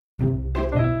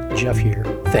Jeff here.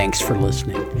 Thanks for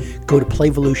listening. Go to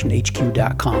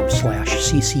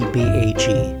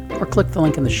playvolutionhq.com/CCBAG or click the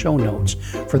link in the show notes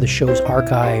for the show's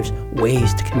archives,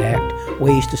 ways to connect,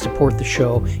 ways to support the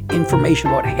show, information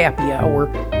about happy hour,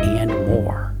 and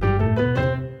more.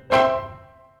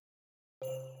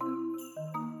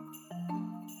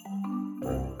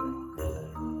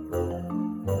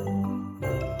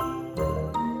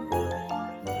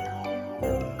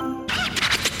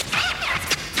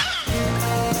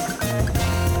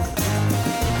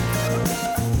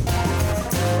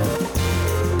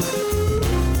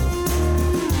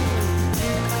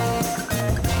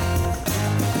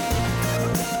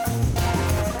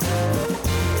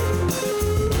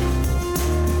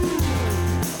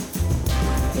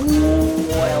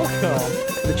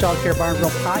 Childcare Barn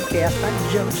Grill podcast.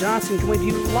 I'm Jeff Johnson, coming to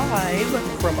you live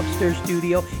from upstairs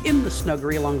studio in the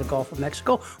snuggery along the Gulf of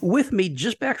Mexico. With me,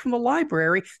 just back from the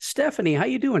library, Stephanie. How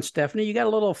you doing, Stephanie? You got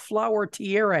a little flower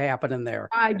tiara happening there.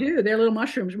 I do. They're little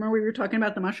mushrooms. Remember we were talking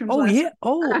about the mushrooms? Oh yeah.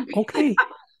 Oh, okay.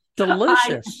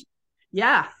 Delicious.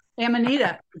 Yeah,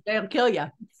 Amanita. They'll kill you.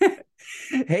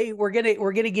 Hey, we're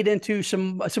gonna get into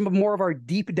some more of our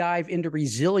deep dive into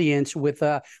resilience with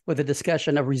a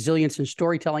discussion of resilience and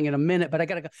storytelling in a minute. But I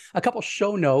got a couple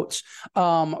show notes.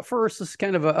 First, this is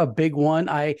kind of a big one.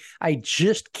 I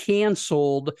just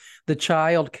canceled the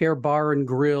Child Care Bar and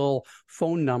Grill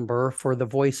phone number for the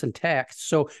voice and text.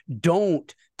 So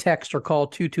don't text or call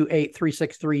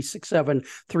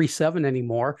 228-363-6737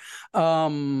 anymore.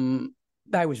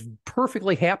 I was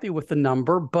perfectly happy with the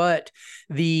number, but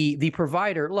the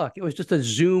provider, look, it was just a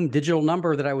Zoom digital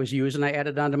number that I was using. I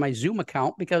added onto my Zoom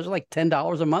account because it was like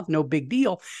 $10 a month, no big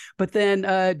deal. But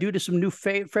then due to some new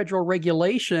federal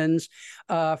regulations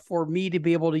for me to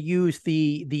be able to use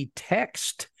the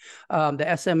text, the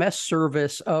SMS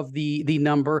service of the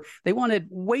number, they wanted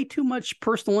way too much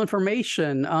personal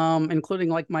information, including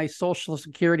like my social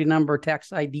security number,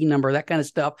 tax ID number, that kind of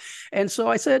stuff. And so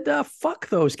I said, fuck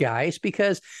those guys, because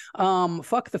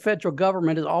fuck the federal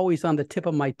government is always on the tip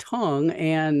of my tongue.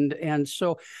 And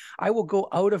so I will go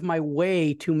out of my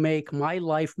way to make my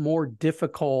life more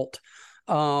difficult,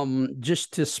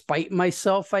 just to spite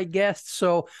myself, I guess.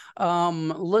 So,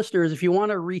 listeners, if you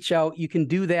want to reach out, you can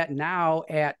do that now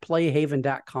at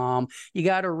playhaven.com. You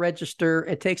got to register.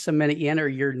 It takes a minute. You enter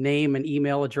your name and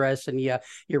email address, and you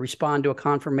respond to a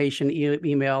confirmation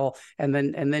email, and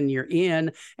then you're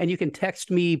in. And you can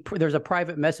text me. There's a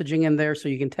private messaging in there, so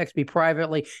you can text me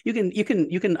privately. You can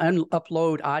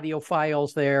upload audio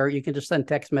files there. You can just send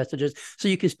text messages, so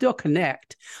you can still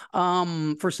connect.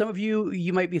 For some of you,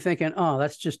 you might be thinking, oh,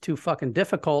 that's just too fucking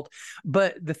difficult.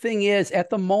 But the thing is,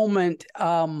 at the moment,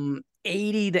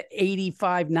 80 to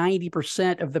 85,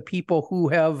 90% of the people who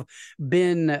have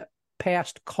been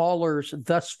past callers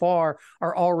thus far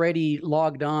are already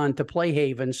logged on to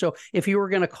Playhaven. So if you were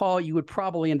going to call, you would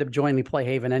probably end up joining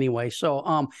Playhaven anyway.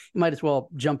 So you might as well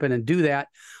jump in and do that.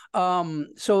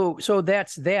 So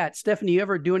that's that. Stephanie, you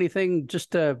ever do anything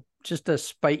just to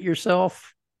spite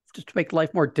yourself, just to make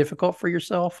life more difficult for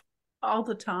yourself? All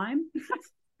the time.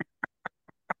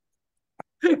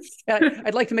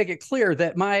 I'd like to make it clear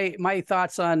that my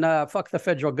thoughts on fuck the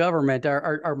federal government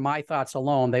are my thoughts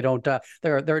alone. They don't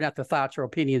they're not the thoughts or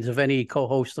opinions of any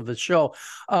co-host of the show.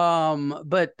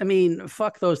 But I mean,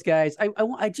 fuck those guys.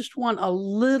 I just want a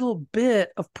little bit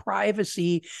of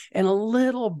privacy and a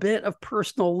little bit of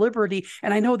personal liberty.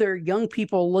 And I know there are young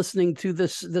people listening to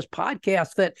this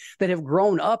podcast that have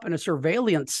grown up in a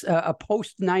surveillance, a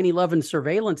post 9/11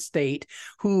 surveillance state,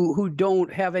 who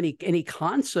don't have any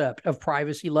concept of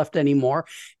privacy left anymore,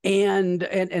 and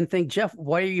think, Jeff,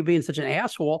 why are you being such an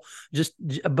asshole?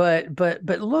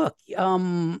 But look,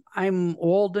 I'm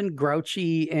old and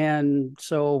grouchy, and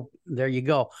so there you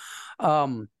go.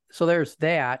 So there's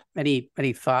that. Any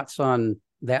thoughts on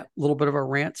that little bit of a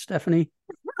rant, Stephanie?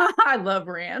 I love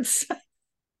rants.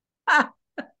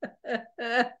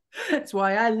 That's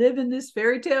why I live in this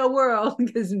fairy tale world,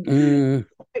 because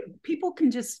people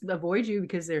can just avoid you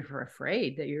because they're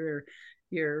afraid that you're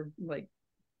like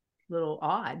little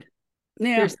odd.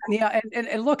 Yeah.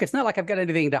 And look, it's not like I've got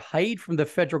anything to hide from the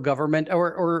federal government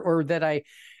or that I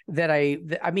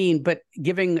mean, but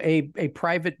giving a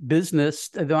private business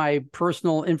my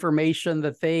personal information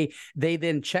that they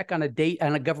then check on a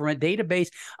government database,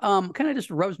 kind of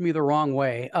just rubs me the wrong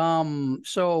way.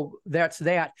 So that's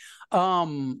that.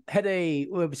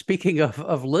 Speaking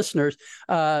of listeners,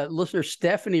 listener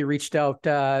Stephanie reached out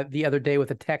the other day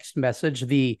with a text message.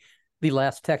 The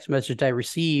last text message I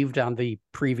received on the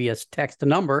previous text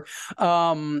number,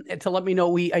 to let me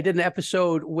know I did an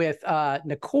episode with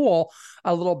Nicole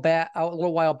a little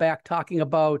while back talking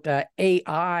about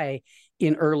AI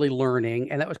in early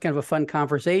learning, and that was kind of a fun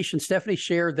conversation. Stephanie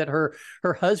shared that her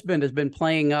husband has been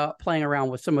playing around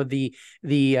with some of the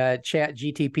chat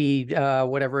GTP,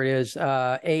 whatever it is,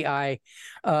 AI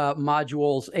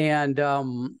modules,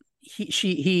 and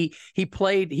he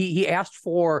asked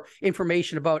for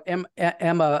information about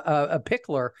Emma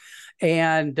Pickler,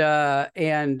 and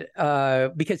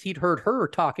because he'd heard her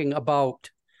talking about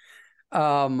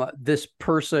this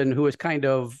person who is kind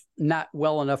of not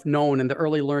well enough known in the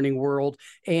early learning world,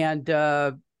 and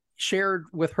shared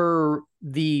with her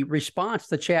the response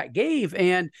the chat gave,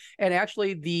 and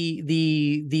actually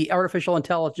the artificial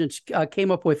intelligence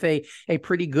came up with a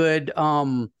pretty good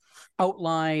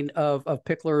outline of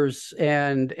Pickler's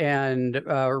and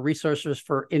resources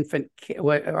for infant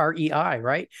REI,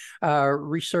 right?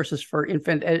 Resources for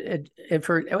infant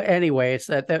for anyway, it's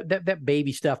that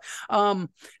baby stuff.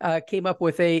 Came up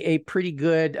with a pretty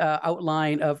good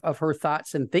outline of her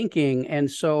thoughts and thinking, and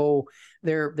so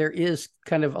there is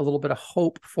kind of a little bit of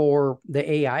hope for the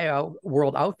AI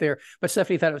world out there. But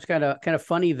Stephanie thought it was kind of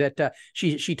funny that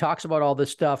she talks about all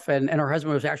this stuff, and her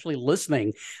husband was actually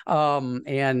listening,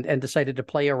 and decided to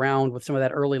play around with some of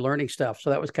that early learning stuff. So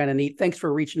that was kind of neat. Thanks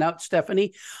for reaching out,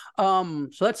 Stephanie. So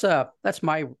that's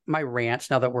my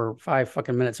rants now that we're 5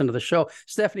 fucking minutes into the show.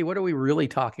 Stephanie, what are we really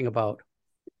talking about?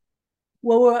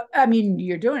 Well, I mean,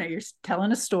 you're doing it. You're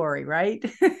telling a story, right?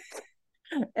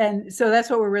 And so that's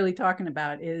what we're really talking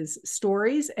about is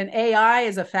stories. And AI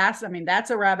is I mean, that's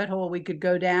a rabbit hole we could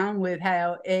go down with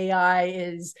how AI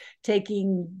is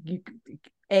taking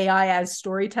AI as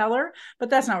storyteller, but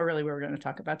that's not really what we're going to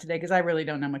talk about today, because I really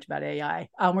don't know much about AI.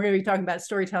 We're going to be talking about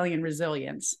storytelling and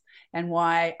resilience, and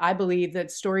why I believe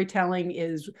that storytelling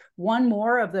is one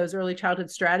more of those early childhood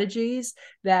strategies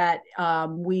that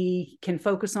we can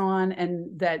focus on,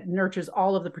 and that nurtures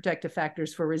all of the protective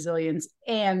factors for resilience.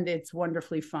 And it's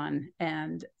wonderfully fun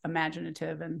and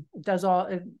imaginative, and does all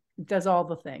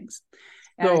the things.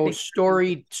 And so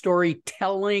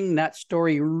storytelling, not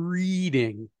story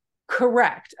reading.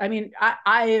 Correct. I mean,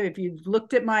 I if you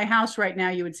looked at my house right now,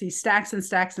 you would see stacks and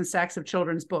stacks and stacks of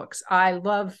children's books. I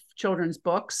love children's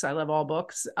books. I love all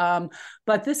books.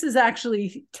 But this is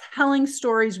actually telling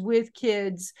stories with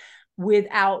kids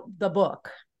without the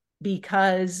book,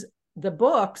 because the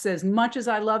books, as much as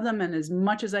I love them and as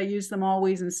much as I use them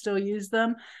always and still use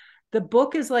them, the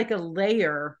book is like a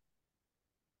layer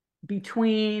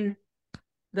between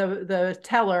the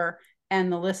teller and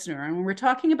the listener. And when we're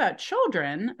talking about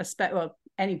children, well,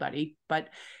 anybody, but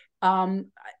I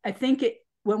think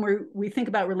when we think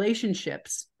about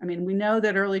relationships, I mean, we know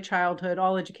that early childhood,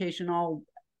 all education,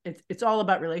 it's all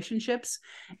about relationships.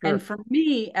 Sure. And for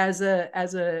me, as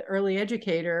a early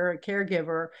educator, a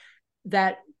caregiver,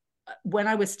 that when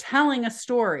I was telling a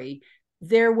story,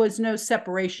 there was no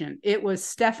separation. It was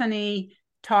Stephanie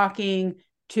talking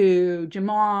to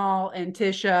Jamal and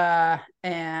Tisha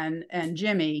and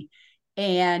Jimmy,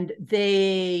 and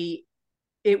it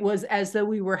was as though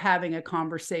we were having a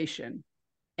conversation.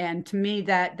 And to me,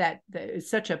 that is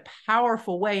such a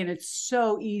powerful way, and it's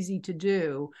so easy to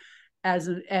do,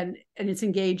 and it's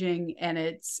engaging, and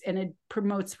it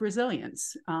promotes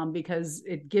resilience, because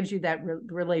it gives you that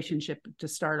relationship to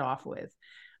start off with,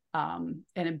 and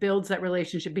it builds that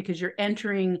relationship, because you're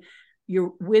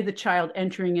with a child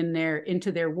entering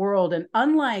into their world. And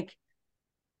unlike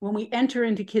when we enter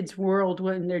into kids' world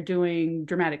when they're doing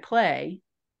dramatic play,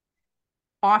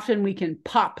 often we can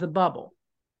pop the bubble.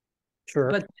 Sure.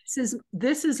 But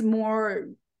this is more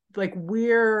like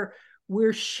we're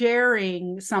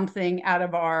sharing something out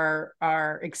of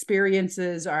our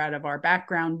experiences or out of our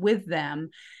background with them.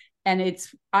 And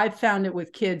I've found it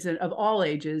with kids of all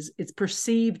ages, it's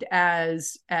perceived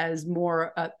as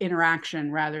more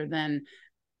interaction rather than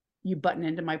you button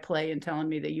into my play and telling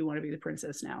me that you want to be the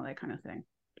princess now, that kind of thing.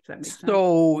 Does that make sense?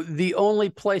 So the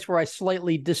only place where I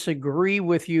slightly disagree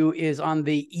with you is on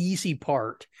the easy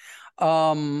part.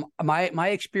 My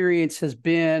experience has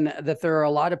been that there are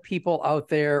a lot of people out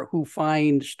there who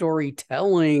find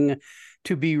storytelling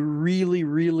to be really,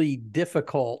 really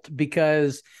difficult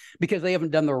because they haven't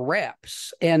done the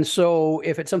reps. And so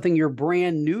if it's something you're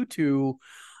brand new to,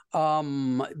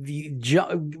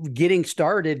 getting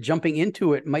started, jumping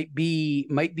into it might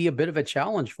be a bit of a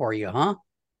challenge for you, huh?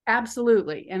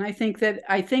 Absolutely. And I think that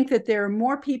there are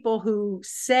more people who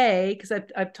say, because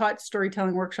I've taught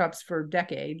storytelling workshops for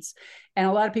decades, and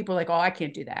a lot of people are like, oh, I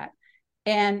can't do that.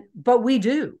 But we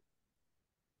do.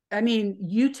 I mean,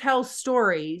 you tell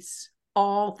stories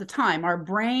all the time. Our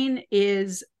brain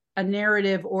is a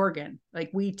narrative organ. Like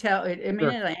we tell it, I mean,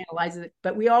 sure. It analyzes it,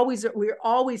 but we're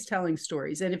always telling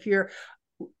stories. And if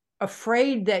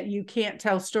afraid that you can't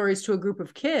tell stories to a group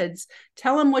of kids,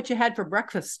 tell them what you had for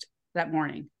breakfast that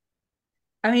morning.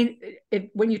 I mean,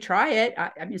 when you try it,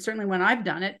 I mean, certainly when I've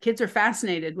done it, kids are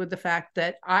fascinated with the fact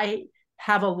that I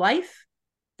have a life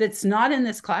that's not in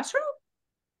this classroom.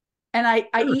 And I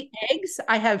eat eggs.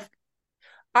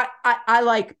 I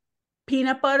like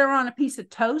peanut butter on a piece of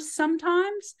toast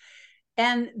sometimes.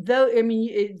 And though, I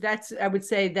mean, I would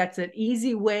say that's an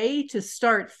easy way to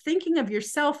start thinking of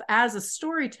yourself as a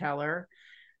storyteller,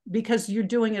 because you're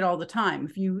doing it all the time.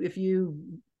 If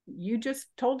you just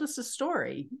told us a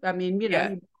story. I mean, you know,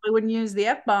 you probably wouldn't use the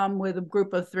F-bomb with a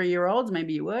group of 3-year-olds.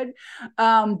 Maybe you would.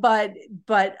 But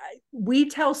we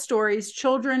tell stories.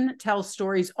 Children tell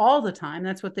stories all the time.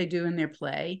 That's what they do in their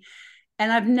play.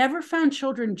 And I've never found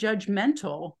children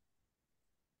judgmental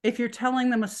if you're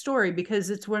telling them a story, because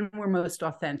it's when we're most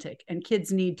authentic. And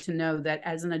kids need to know that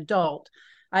as an adult,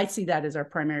 I see that as our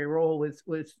primary role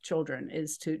with children,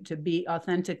 is to be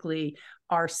authentically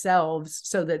ourselves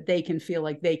so that they can feel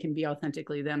like they can be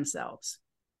authentically themselves.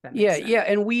 Yeah.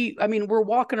 And we're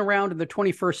walking around in the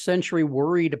 21st century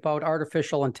worried about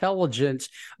artificial intelligence,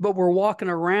 but we're walking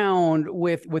around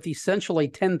with essentially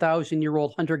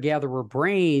 10,000-year-old hunter-gatherer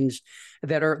brains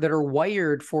that are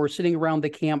wired for sitting around the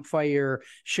campfire,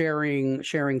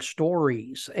 sharing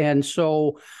stories. And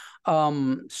so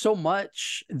so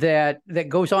much that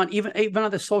goes on, even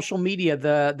on the social media,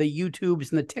 the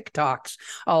YouTubes and the TikToks.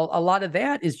 A lot of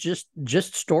that is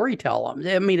just storytelling.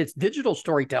 I mean, it's digital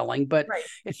storytelling, but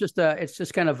it's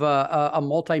just kind of a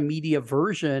multimedia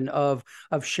version of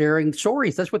sharing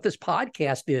stories. That's what this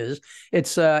podcast is.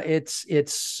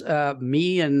 It's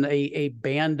me and a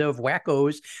band of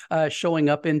wackos showing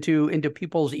up into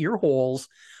people's ear holes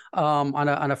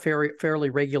on a fairly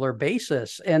regular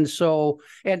basis, and so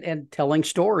and telling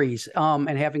stories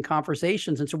and having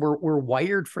conversations, and so we're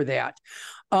wired for that.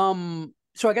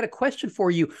 So I got a question for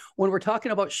you. When we're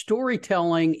talking about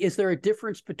storytelling, is there a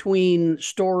difference between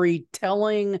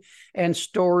storytelling and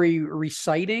story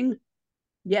reciting?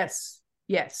 Yes,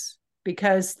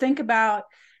 because think about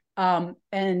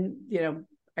and you know,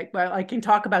 I can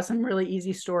talk about some really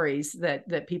easy stories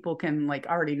that people can like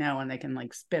already know, and they can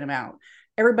like spit them out.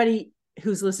 Everybody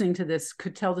who's listening to this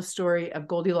could tell the story of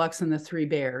Goldilocks and the Three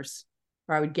Bears,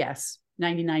 or I would guess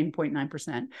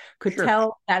 99.9% could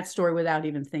tell that story without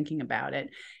even thinking about it.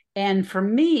 And for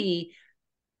me,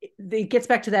 it gets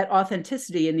back to that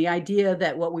authenticity and the idea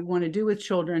that what we want to do with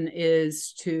children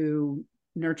is to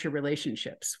nurture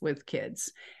relationships with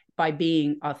kids by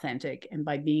being authentic and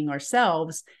by being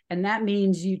ourselves. And that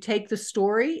means you take the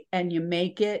story and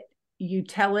you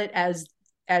tell it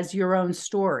as your own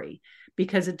story,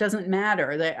 because it doesn't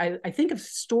matter. I think of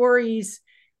stories,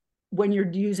 when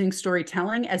you're using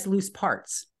storytelling, as loose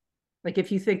parts. Like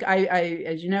if you think, I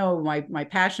as you know, my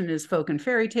passion is folk and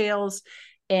fairy tales,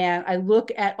 and I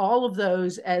look at all of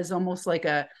those as almost like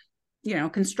a, you know,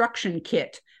 construction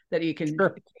kit that you can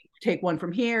take one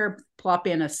from here, plop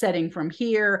in a setting from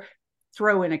here,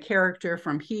 throw in a character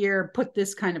from here, put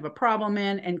this kind of a problem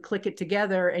in, and click it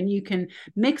together, and you can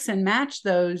mix and match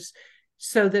those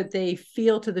so that they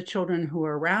feel to the children who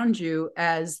are around you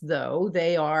as though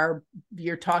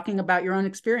you're talking about your own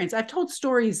experience. I've told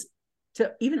stories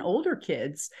to even older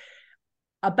kids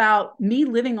about me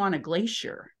living on a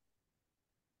glacier.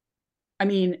 I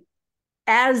mean,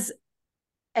 as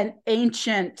an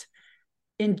ancient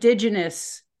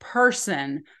indigenous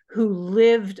person who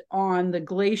lived on the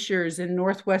glaciers in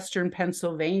northwestern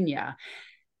Pennsylvania,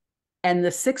 and the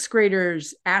 6th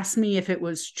graders asked me if it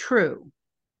was true.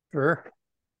 Sure.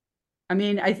 I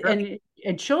mean,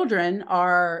 and children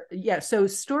are, so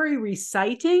story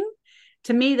reciting,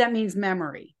 to me, that means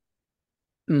memory.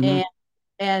 Mm-hmm.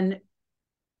 And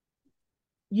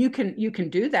you can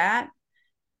do that,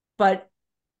 but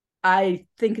I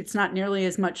think it's not nearly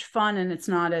as much fun, and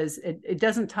it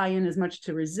doesn't tie in as much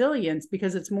to resilience,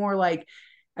 because it's more like,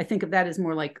 I think of that as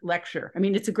more like lecture. I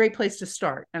mean, it's a great place to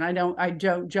start, and I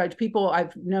don't judge people.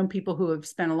 I've known people who have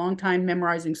spent a long time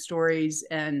memorizing stories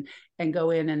and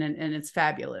go in, and it's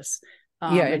fabulous.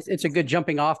 It's a good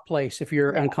jumping off place if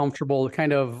you're uncomfortable,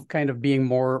 kind of being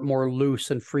more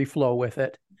loose and free flow with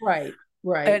it. Right.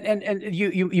 And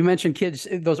you mentioned kids,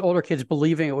 those older kids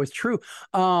believing it was true.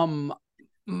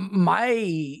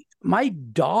 My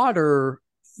daughter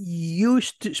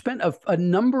used to spend a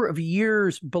number of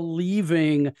years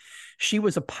believing she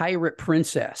was a pirate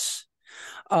princess.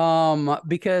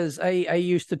 Because I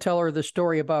used to tell her the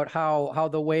story about how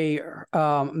the way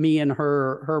me and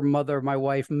her mother, my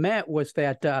wife, met was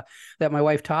that my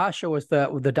wife Tasha was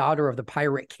the daughter of the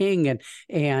pirate king,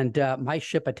 and my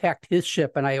ship attacked his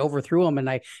ship, and I overthrew him, and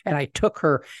I took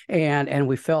her, and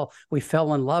we fell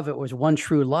in love. It was one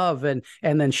true love, and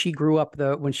then she grew up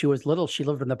when she was little, she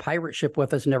lived in the pirate ship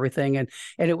with us and everything, and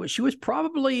she was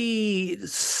probably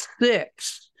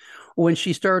 6 when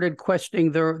she started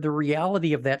questioning the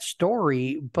reality of that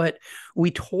story. But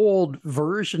we told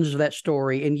versions of that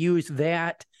story and used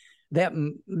that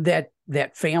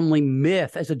family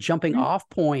myth as a jumping off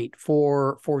point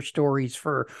for stories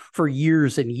for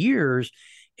years and years.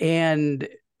 And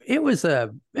it was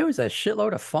a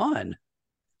shitload of fun.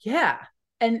 Yeah.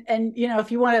 And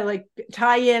if you want to like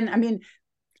tie in, I mean,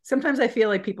 sometimes I feel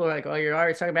like people are like, "Oh, you're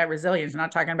always talking about resilience,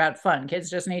 not talking about fun. Kids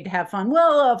just need to have fun."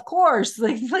 Well, of course,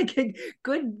 like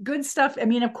good stuff. I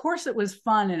mean, of course, it was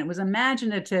fun and it was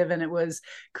imaginative and it was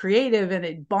creative and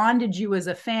it bonded you as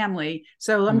a family.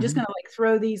 So I'm just going to like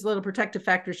throw these little protective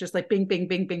factors, just like bing, bing,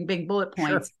 bing, bing, bing, bullet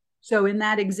points. Sure. So in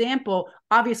that example,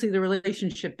 obviously the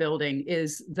relationship building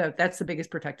that's the biggest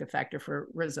protective factor for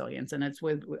resilience. And it's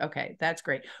okay, that's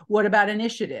great. What about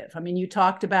initiative? I mean, you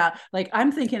talked about, like,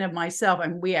 I'm thinking of myself,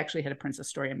 and we actually had a princess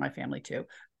story in my family too,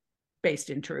 based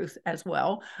in truth as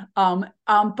well.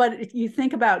 But if you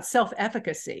think about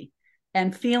self-efficacy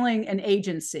and feeling an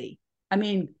agency, I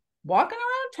mean, walking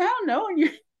around town knowing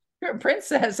you're a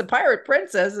princess, a pirate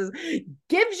princess,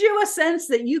 gives you a sense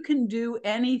that you can do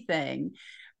anything.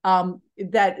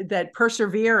 That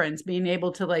perseverance, being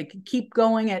able to like keep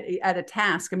going at a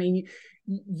task. I mean,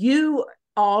 you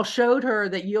all showed her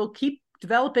that you'll keep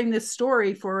developing this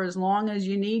story for as long as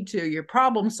you need to. You're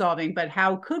problem solving, but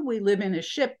how could we live in a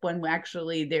ship when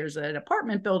actually there's an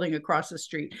apartment building across the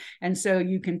street? And so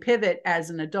you can pivot as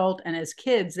an adult, and as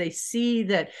kids, they see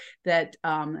that it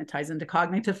ties into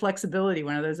cognitive flexibility,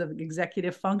 one of those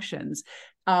executive functions.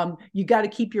 You got to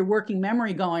keep your working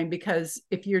memory going, because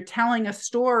if you're telling a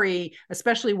story,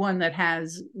 especially one that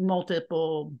has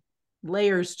multiple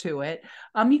layers to it,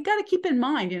 you've got to keep in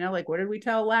mind, like, what did we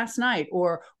tell last night?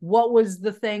 Or what was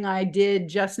the thing I did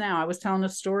just now? I was telling a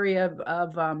story of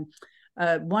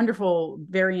a wonderful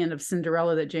variant of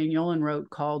Cinderella that Jane Yolen wrote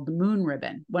called The Moon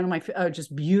Ribbon. One of my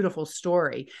just beautiful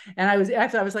story. And I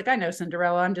was like, I know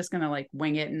Cinderella. I'm just going to like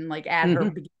wing it and like add her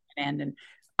beginning and end. And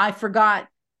I forgot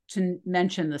to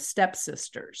mention the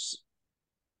stepsisters.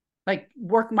 Like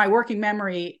my working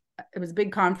memory, it was a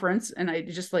big conference and I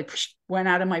just like went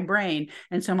out of my brain.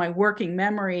 And so my working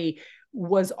memory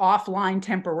was offline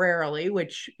temporarily,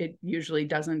 which it usually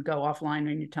doesn't go offline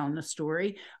when you're telling the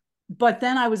story. But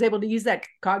then I was able to use that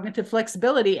cognitive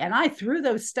flexibility and I threw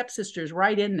those stepsisters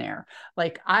right in there.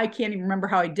 Like, I can't even remember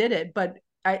how I did it, but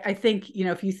I think,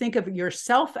 if you think of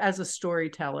yourself as a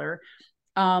storyteller,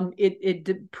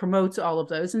 it promotes all of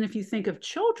those. And if you think of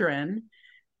children,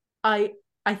 I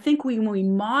think when we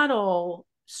model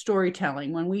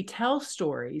storytelling, when we tell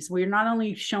stories, we're not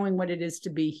only showing what it is to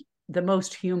be the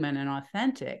most human and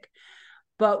authentic,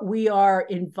 but we are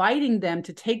inviting them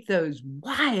to take those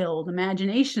wild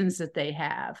imaginations that they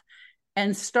have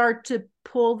and start to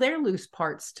pull their loose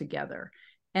parts together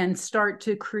and start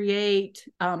to create,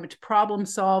 to problem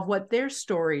solve what their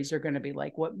stories are going to be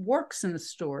like, what works in the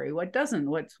story, what doesn't,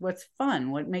 what's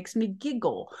fun, what makes me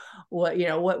giggle, when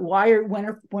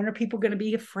are people going to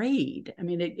be afraid? I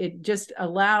mean, it just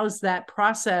allows that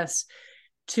process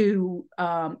to,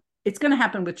 it's going to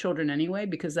happen with children anyway,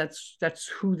 because that's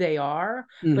who they are,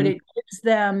 but it gives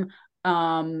them,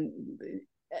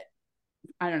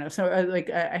 I don't know. So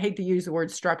I hate to use the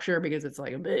word structure because it's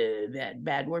like a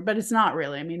bad word, but it's not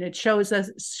really. I mean, it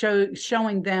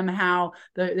showing them how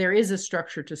there is a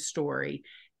structure to story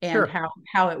and Sure.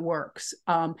 how it works.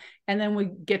 And then we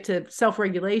get to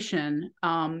self-regulation.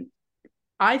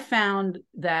 I found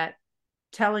that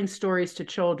telling stories to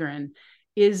children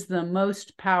is the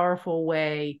most powerful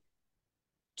way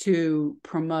to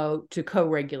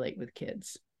co-regulate with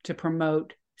kids, to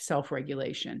promote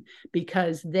self-regulation,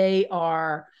 because they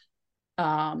are,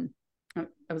 I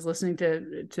was listening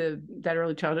to that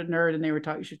early childhood nerd, and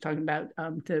she was talking about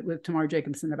with Tamar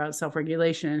Jacobson about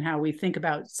self-regulation and how we think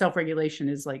about self-regulation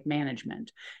is like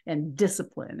management and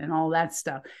discipline and all that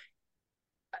stuff.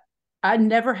 I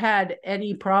never had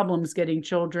any problems getting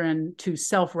children to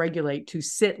self-regulate, to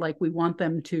sit like we want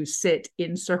them to sit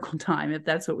in circle time, if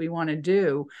that's what we want to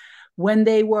do, when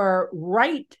they were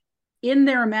right in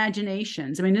their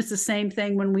imaginations. I mean, it's the same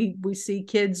thing when we see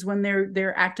kids when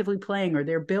they're actively playing or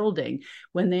they're building,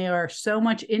 when they are so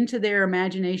much into their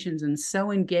imaginations and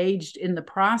so engaged in the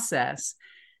process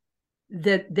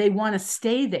that they want to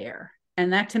stay there.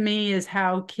 And that to me is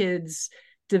how kids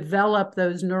develop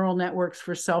those neural networks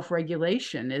for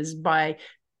self-regulation, is by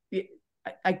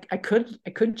I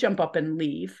could jump up and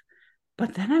leave,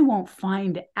 but then I won't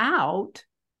find out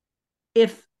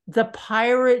if the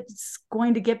pirate's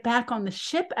going to get back on the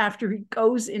ship after he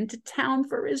goes into town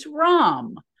for his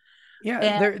rum. Yeah,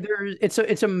 And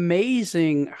it's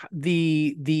amazing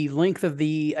the length of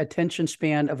the attention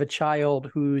span of a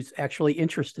child who's actually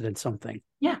interested in something.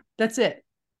 yeah, that's it.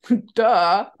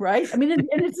 Duh, right? I mean, and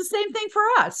it's the same thing for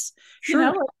us. Sure.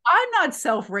 I'm not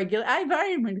self-regulated.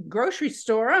 I'm in a grocery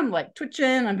store. I'm like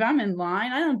twitching. I'm in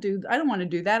line. I don't want to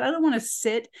do that. I don't want to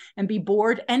sit and be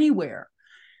bored anywhere.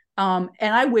 And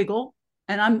I wiggle,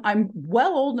 and I'm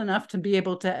well old enough to be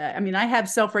able to. I mean, I have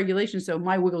self-regulation, so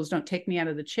my wiggles don't take me out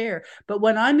of the chair. But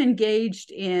when I'm engaged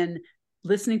in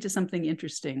listening to something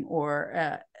interesting,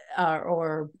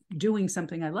 or doing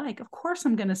something I like, of course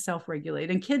I'm going to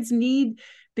self-regulate. And kids need,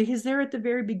 because they're at the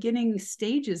very beginning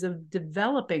stages of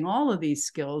developing all of these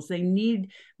skills, they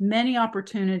need many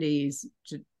opportunities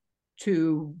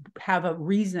to have a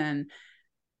reason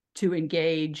to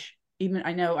engage. Even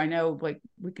I know, like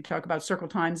we could talk about circle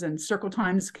times, and circle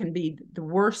times can be the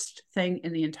worst thing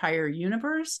in the entire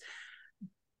universe,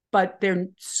 but they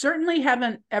certainly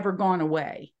haven't ever gone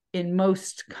away in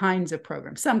most kinds of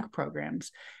programs, some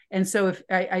programs. And so if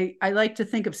I like to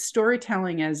think of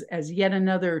storytelling as yet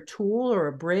another tool or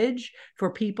a bridge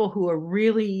for people who are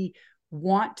really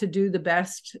want to do the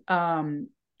best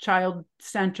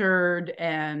child-centered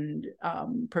and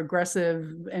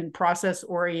progressive and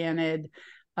process-oriented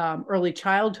early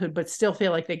childhood, but still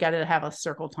feel like they got to have a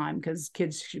circle time because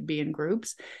kids should be in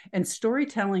groups. And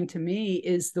storytelling to me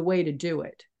is the way to do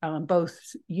it. Both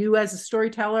you as a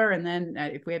storyteller, and then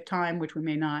if we have time, which we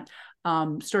may not,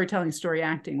 storytelling, story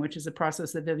acting, which is a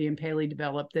process that Vivian Paley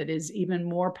developed that is even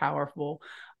more powerful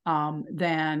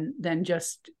than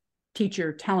just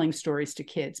teacher telling stories to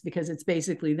kids, because it's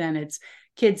basically then it's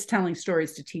kids telling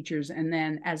stories to teachers and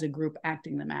then as a group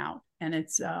acting them out. And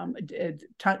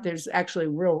there's actually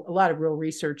a lot of real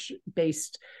research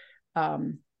based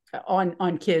on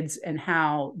kids and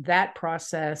how that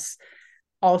process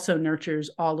also nurtures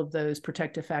all of those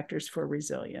protective factors for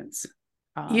resilience.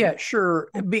 Yeah, sure.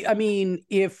 I mean,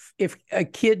 if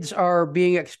kids are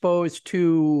being exposed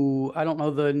to, I don't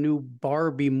know, the new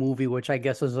Barbie movie, which I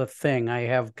guess is a thing. I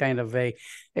have kind of a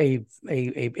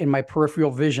in my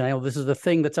peripheral vision. I know this is the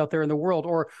thing that's out there in the world,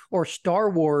 or Star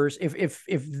Wars. If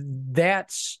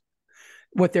that's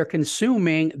what they're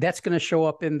consuming, that's going to show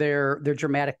up in their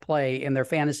dramatic play, in their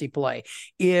fantasy play.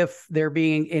 If they're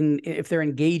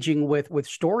engaging with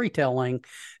storytelling,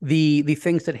 the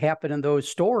things that happen in those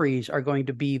stories are going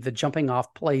to be the jumping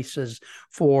off places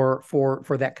for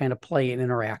that kind of play and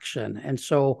interaction. And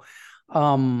so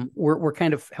we're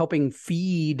kind of helping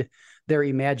feed their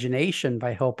imagination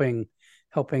by helping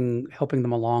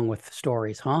them along with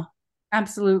stories, huh?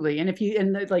 Absolutely.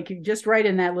 And like just right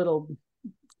in that little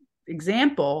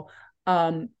example,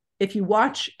 if you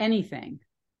watch anything,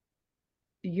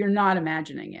 you're not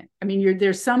imagining it. I mean,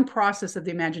 there's some process of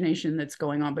the imagination that's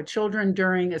going on, but children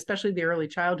during, especially the early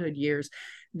childhood years,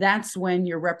 that's when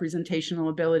your representational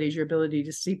abilities, your ability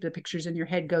to see the pictures in your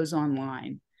head goes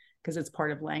online because it's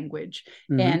part of language.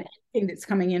 Mm-hmm. And anything that's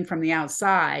coming in from the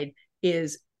outside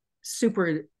is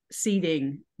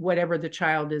superseding whatever the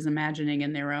child is imagining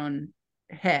in their own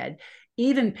head.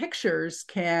 Even pictures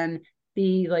can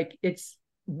be like, it's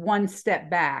one step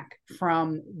back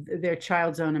from their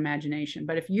child's own imagination.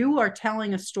 But if you are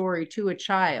telling a story to a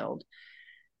child,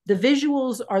 the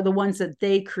visuals are the ones that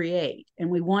they create. And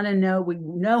we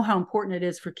know how important it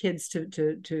is for kids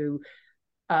to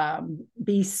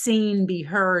be seen, be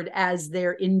heard as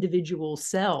their individual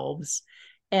selves.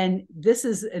 And this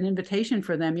is an invitation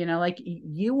for them, like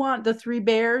you want the three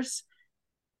bears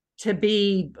to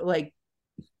be like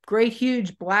great,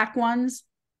 huge black ones.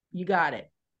 You got it.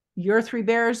 Your three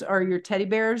bears are your teddy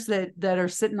bears that are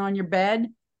sitting on your bed.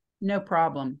 No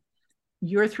problem.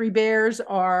 Your three bears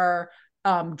are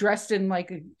dressed in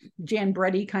like a Jan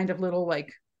Breddy kind of little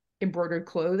like embroidered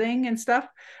clothing and stuff.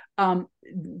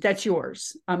 That's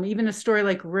yours. Even a story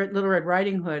like Little Red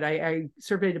Riding Hood. I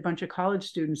surveyed a bunch of college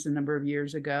students a number of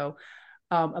years ago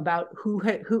about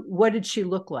what did she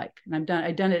look like, and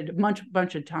I've done it a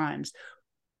bunch of times.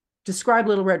 Describe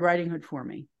Little Red Riding Hood for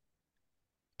me.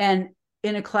 And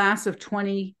in a class of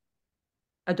 20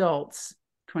 adults,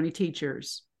 20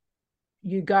 teachers,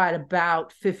 you got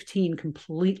about 15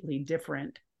 completely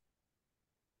different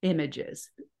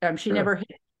images. She never hit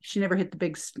the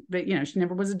big, she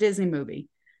never was a Disney movie.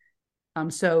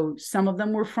 So some of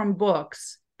them were from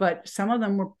books, but some of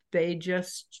them they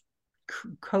just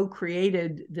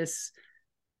co-created this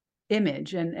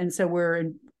image. And so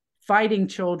we're inviting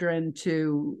children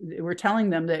we're telling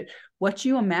them that what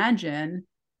you imagine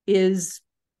it's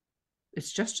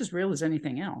just as real as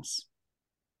anything else.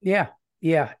 Yeah.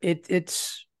 Yeah.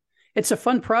 It's a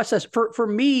fun process for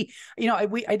me.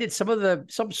 I did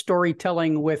some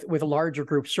storytelling with larger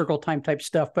groups, circle time type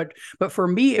stuff, but for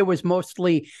me it was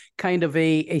mostly kind of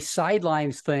a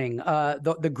sidelines thing.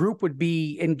 The group would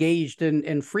be engaged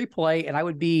in free play, and I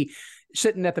would be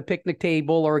sitting at the picnic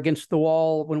table or against the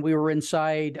wall when we were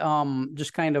inside,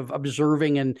 just kind of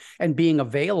observing and being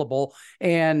available.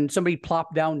 And somebody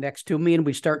plopped down next to me, and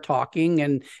we start talking,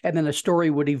 and then a story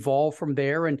would evolve from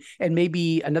there, and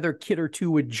maybe another kid or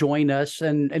two would join us,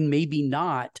 and maybe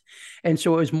not. And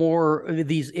so it was more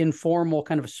these informal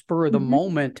kind of spur of the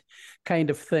moment kind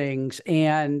of things.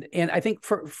 And I think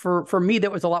for me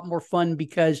that was a lot more fun,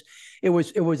 because it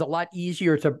was a lot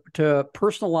easier to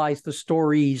personalize the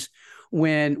stories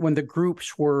when the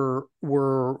groups were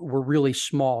really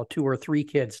small, 2 or 3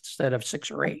 kids instead of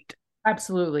 6 or 8.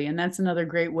 Absolutely. And that's another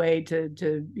great way to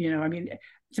I mean,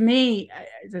 to me,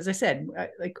 as I said,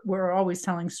 like, we're always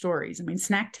telling stories. I mean,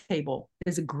 snack table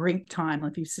is a great time.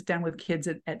 Like, you sit down with kids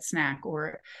at snack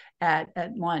or at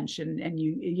lunch, and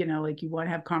you like, you want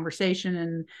to have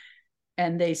conversation,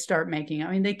 and they start making,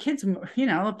 I mean, the kids,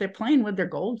 if they're playing with their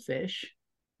goldfish,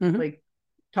 like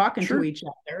talking to each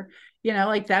other,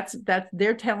 like that's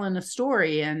they're telling a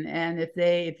story. And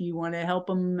if you want to help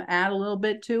them add a little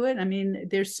bit to it, I mean,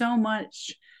 there's so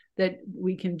much that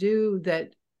we can do that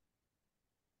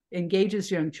engages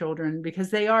young children, because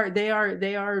they're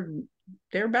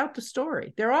about the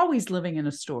story. They're always living in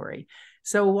a story.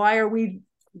 So why are we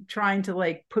trying to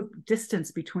like put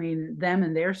distance between them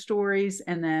and their stories,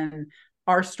 and then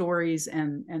our stories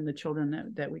and the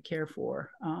children that we care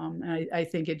for? And I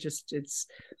think it's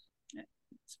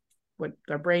what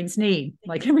our brains need,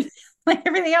 like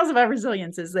everything else about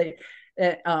resilience, is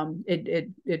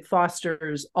it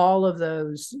fosters all of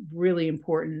those really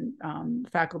important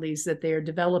faculties that they are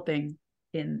developing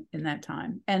in that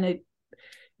time. And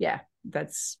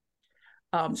that's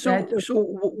so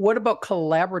what about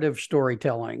collaborative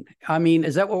storytelling? I mean,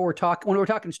 is that what we're talking when we're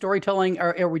talking storytelling?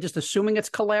 Are we just assuming it's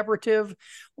collaborative,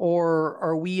 or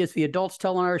are we as the adults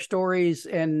telling our stories,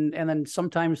 and then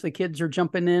sometimes the kids are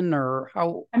jumping in, or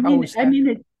how?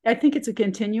 I think it's a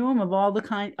continuum of all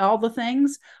the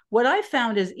things. What I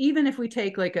found is, even if we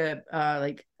take like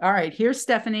all right, here's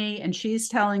Stephanie, and she's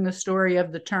telling the story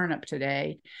of the turnip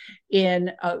today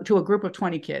to a group of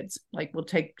 20 kids. Like, we'll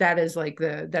take that as like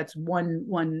that's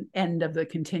one end of the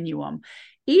continuum.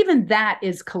 Even that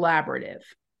is collaborative,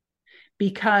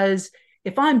 because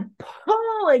if I'm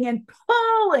pulling and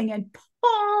pulling and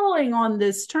pulling on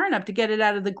this turnip to get it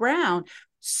out of the ground,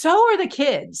 so are the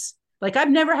kids. Like,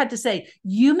 I've never had to say,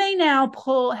 you may now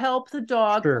help the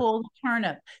dog pull the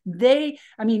turnip.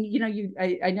 I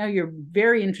know you're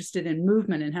very interested in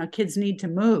movement and how kids need to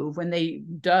move when they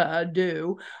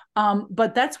do.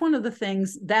 But that's one of the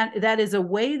things that is a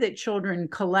way that children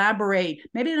collaborate.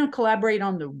 Maybe they don't collaborate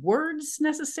on the words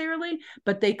necessarily,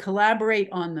 but they collaborate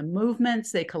on the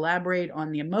movements. They collaborate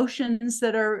on the emotions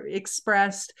that are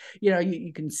expressed.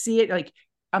 You can see it, like,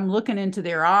 I'm looking into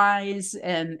their eyes,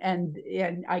 and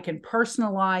I can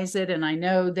personalize it. And I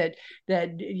know that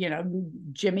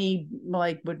Jimmy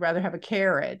would rather have a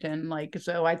carrot, and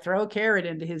so I throw a carrot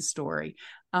into his story.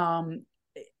 So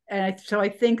I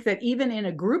think that even in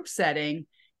a group setting,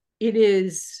 it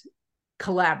is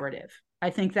collaborative. I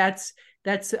think that's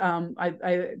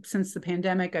I since the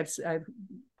pandemic, I've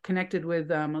connected with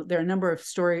there are a number of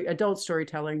adult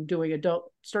storytelling, doing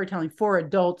adult storytelling for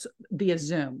adults via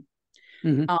Zoom.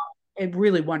 It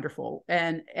really wonderful.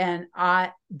 And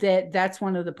that's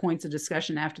one of the points of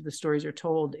discussion after the stories are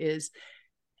told, is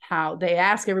how they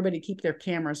ask everybody to keep their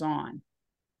cameras on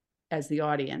as the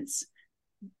audience,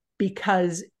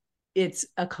 because it's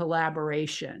a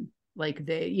collaboration. Like,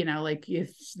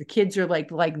 if the kids are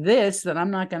like this, then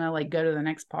I'm not going to go to the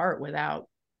next part without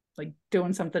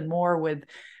doing something more with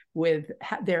what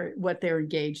they're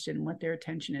engaged in, what their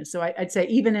attention is. So I'd say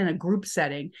even in a group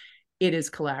setting, it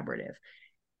is collaborative.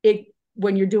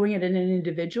 When you're doing it in an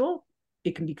individual,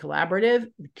 it can be collaborative.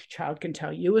 The child can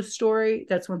tell you a story.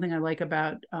 That's one thing I like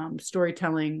about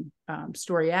storytelling,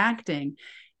 story acting,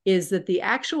 is that the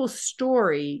actual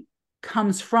story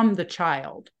comes from the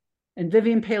child. And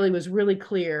Vivian Paley was really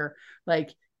clear,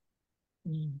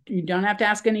 you don't have to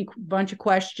ask any bunch of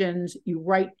questions. You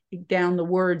write down the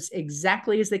words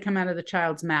exactly as they come out of the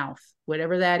child's mouth,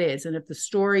 whatever that is. And if the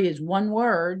story is one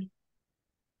word,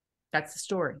 that's the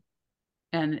story.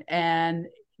 And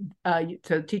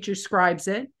so teacher scribes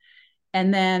it,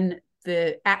 and then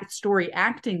the story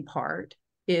acting part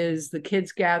is the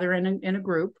kids gather in a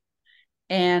group,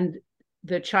 and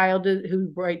the child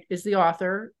who is the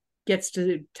author gets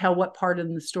to tell what part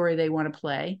in the story they want to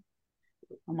play.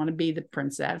 I want to be the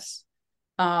princess.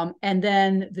 And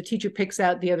then the teacher picks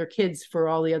out the other kids for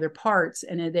all the other parts,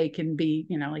 and they can be,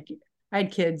 like I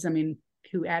had kids,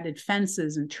 who added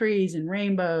fences and trees and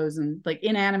rainbows and like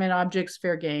inanimate objects,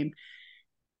 fair game.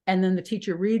 And then the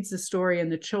teacher reads the story and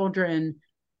the children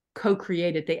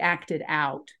co-create it. They act it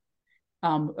out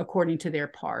according to their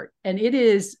part. And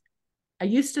I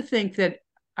used to think that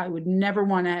I would never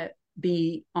want to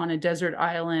be on a desert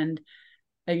island.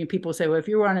 And people say, well, if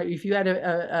you had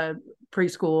a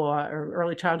preschool or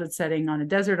early childhood setting on a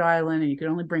desert island and you could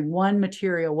only bring one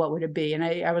material, what would it be? And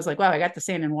I was like, wow, I got the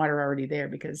sand and water already there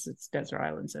because it's desert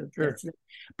island. So sure. It's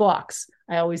blocks.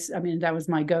 That was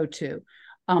my go-to.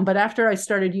 But after I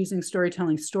started using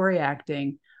storytelling, story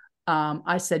acting,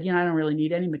 I said, I don't really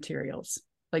need any materials.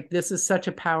 Like, this is such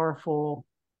a powerful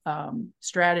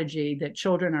strategy that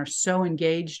children are so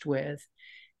engaged with,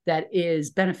 that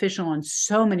is beneficial on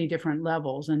so many different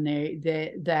levels. And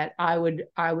that I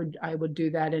would do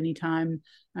that anytime.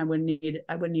 I wouldn't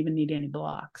even need any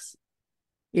blocks.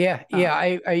 Yeah.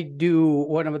 I do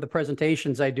one of the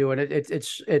presentations I do, and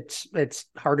it's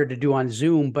harder to do on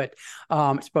Zoom, but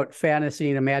it's about fantasy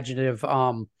and imaginative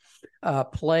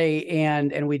play,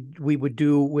 and we would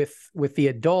do with the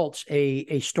adults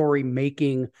a story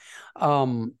making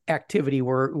activity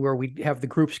where we have the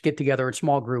groups get together in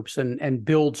small groups and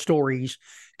build stories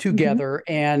together,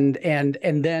 and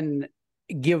then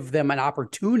give them an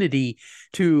opportunity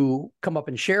to come up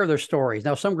and share their stories.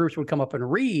 Now, some groups would come up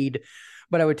and read,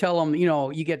 but I would tell them,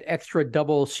 you get extra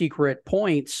double secret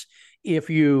points if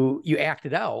you act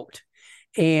it out.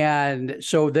 And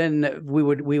so then we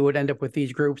would end up with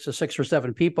these groups of 6 or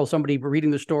 7 people, somebody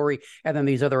reading the story, and then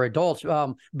these other adults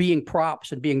being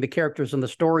props and being the characters in the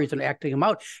stories and acting them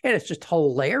out. And it's just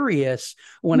hilarious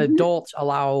when adults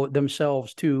allow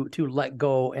themselves to let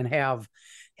go and have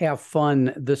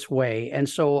fun this way. And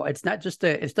so it's not just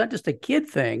a kid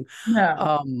thing.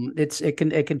 No. It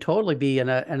can totally be an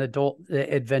adult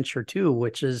adventure too,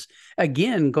 which is,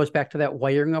 again, goes back to that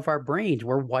wiring of our brains.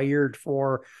 We're wired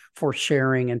for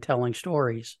sharing and telling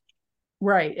stories.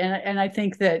 Right. And I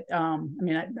think that,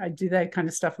 I do that kind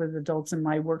of stuff with adults in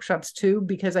my workshops too,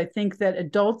 because I think that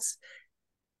adults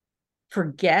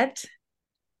forget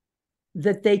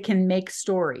that they can make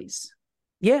stories.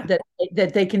 Yeah.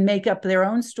 That they can make up their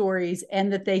own stories,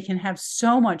 and that they can have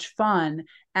so much fun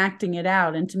acting it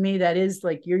out. And to me, that is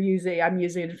like I'm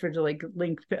using it to like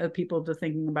link people to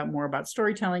thinking about more about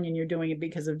storytelling, and you're doing it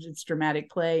because of its dramatic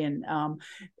play. And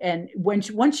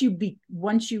once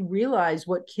you realize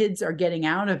what kids are getting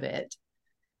out of it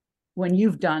when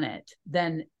you've done it,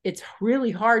 then it's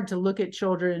really hard to look at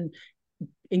children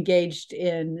engaged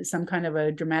in some kind of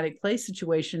a dramatic play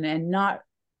situation and not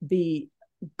be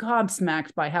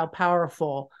gobsmacked by how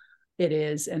powerful it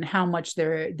is and how much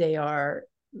they are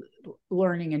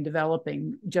learning and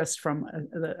developing just from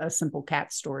a simple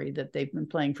cat story that they've been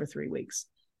playing for 3 weeks.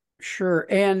 Sure.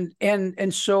 And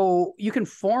so you can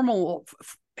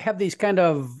have these kind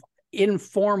of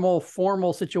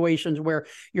formal situations where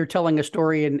you're telling a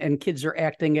story and kids are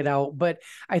acting it out. But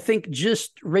I think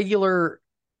just regular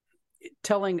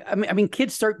telling,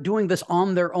 kids start doing this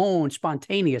on their own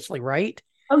spontaneously, right?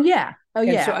 Oh, yeah. So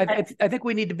I think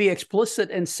we need to be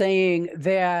explicit in saying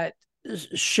that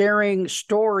sharing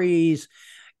stories,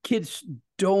 kids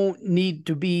don't need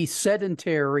to be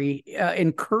sedentary.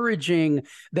 Encouraging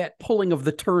that pulling of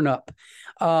the turnip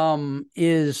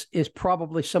is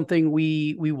probably something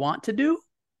we want to do.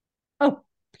 Oh,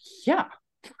 yeah.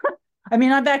 I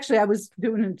was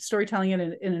doing storytelling in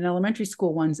an elementary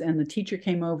school once, and the teacher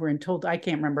came over and I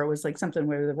can't remember, it was like something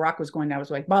where the rock was going down. It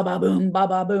was like, ba, ba, boom, ba,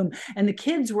 ba, boom. And the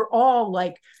kids were all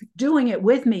like doing it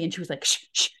with me. And she was like, shh,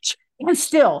 shh, shh, and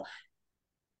still.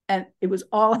 And it was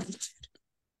all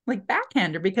like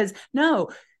backhander, because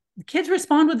no, kids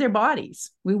respond with their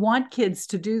bodies. We want kids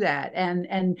to do that.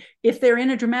 And if they're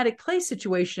in a dramatic play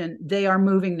situation, they are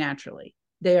moving naturally.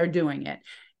 They are doing it.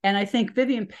 And I think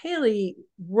Vivian Paley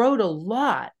wrote a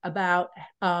lot about,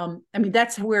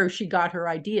 that's where she got her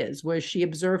ideas, was she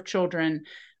observed children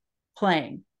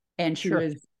playing, and she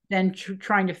was then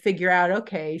trying to figure out,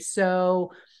 okay,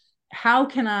 so how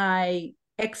can I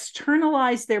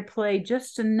externalize their play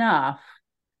just enough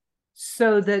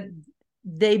so that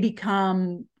they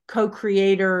become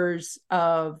co-creators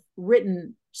of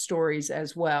written stories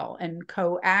as well, and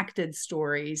co-acted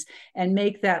stories, and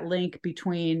make that link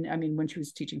between, when she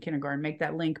was teaching kindergarten, make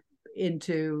that link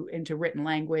into written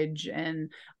language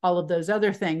and all of those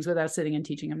other things without sitting and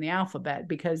teaching them the alphabet,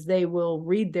 because they will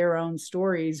read their own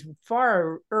stories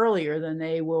far earlier than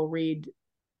they will read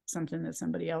something that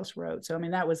somebody else wrote. So I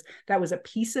mean, that was a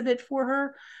piece of it for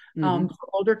her, for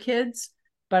older kids.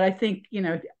 But I think,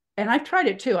 and I've tried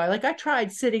it too. I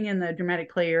tried sitting in the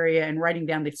dramatic play area and writing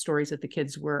down the stories that the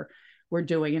kids were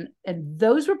doing, and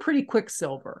those were pretty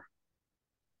quicksilver,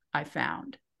 I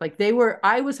found. Like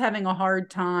I was having a hard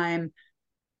time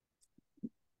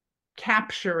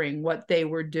capturing what they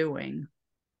were doing,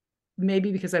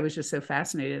 maybe because I was just so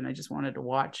fascinated and I just wanted to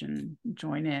watch and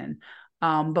join in.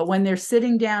 But when they're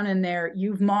sitting down in there,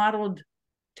 you've modeled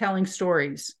telling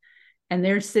stories, and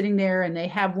they're sitting there and they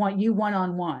have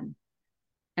one-on-one,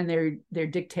 and they're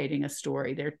dictating a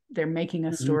story. They're making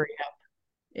a story up.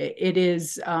 It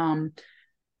is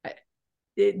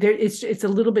it's a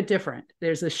little bit different.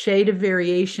 There's a shade of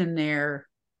variation there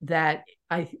that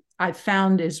I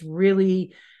found is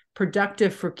really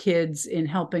productive for kids in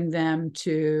helping them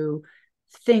to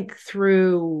think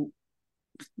through,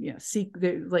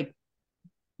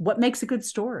 what makes a good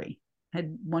story. I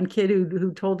had one kid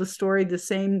who told a story, the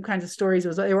same kinds of stories.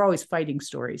 They were always fighting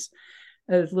stories.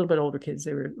 A little bit older kids,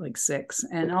 they were like 6,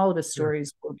 and all of his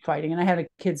stories were fighting. And I had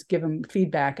kids give him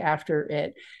feedback after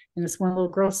it. And this one little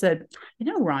girl said,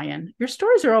 Ryan, your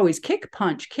stories are always kick,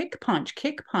 punch, kick, punch,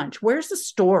 kick, punch. Where's the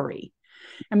story?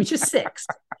 I mean, she's 6.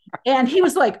 And he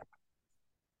was like,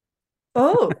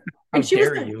 oh. And she was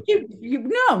like,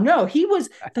 no. He was,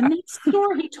 the next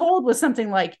story he told was something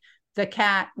like, the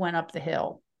cat went up the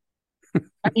hill.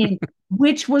 I mean,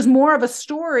 which was more of a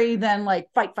story than like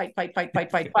fight.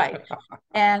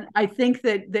 And I think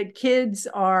that kids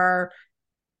are,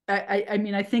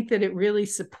 I think that it really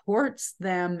supports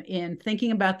them in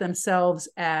thinking about themselves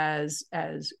as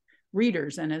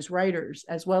readers and as writers,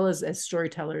 as well as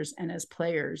storytellers and as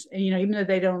players. And, even though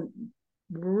they don't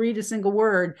read a single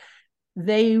word,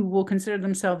 they will consider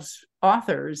themselves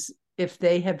authors if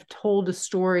they have told a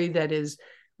story that is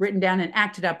written down and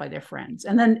acted out by their friends.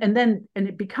 And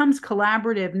it becomes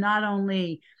collaborative, not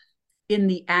only in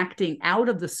the acting out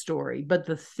of the story, but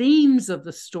the themes of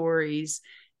the stories,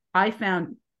 I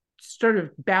found, sort of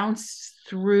bounce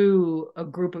through a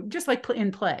group of, just like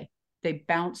in play, they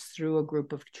bounce through a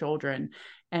group of children.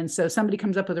 And so somebody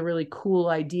comes up with a really cool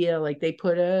idea, like they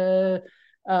put a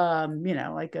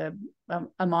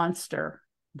monster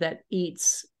that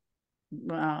eats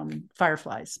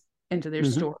fireflies into their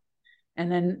story. And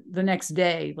then the next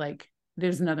day, like,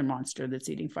 there's another monster that's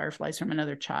eating fireflies from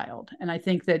another child. And I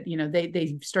think that,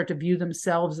 they start to view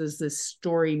themselves as this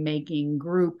story making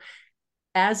group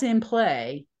as in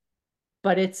play.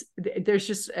 But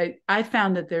I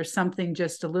found that there's something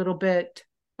just a little bit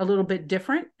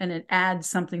different, and it adds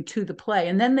something to the play.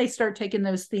 And then they start taking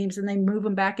those themes and they move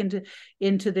them back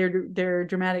into their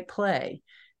dramatic play,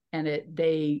 and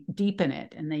they deepen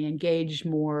it and they engage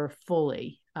more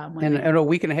fully. And a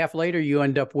week and a half later, you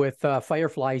end up with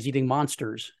fireflies eating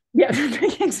monsters. Yeah,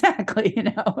 exactly.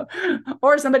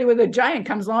 Or somebody with a giant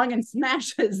comes along and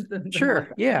smashes them. Sure.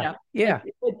 Yeah. Yeah.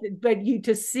 But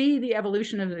to see the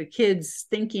evolution of the kids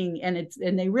thinking, and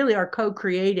they really are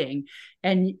co-creating,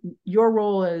 and your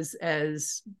role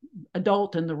as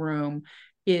adult in the room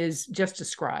is just to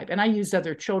scribe. And I used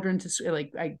other children to,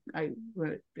 like, I had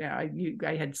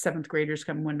 7th graders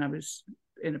come when I was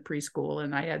in a preschool,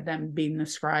 and I had them being the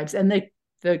scribes, and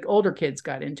the older kids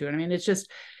got into it. I mean, it's just,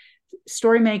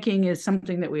 story making is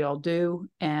something that we all do,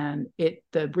 and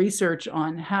the research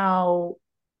on how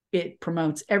it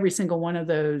promotes every single one of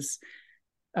those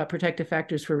protective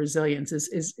factors for resilience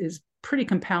is pretty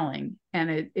compelling.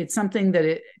 And it's something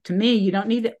that to me, you don't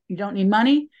need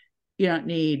money, you don't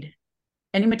need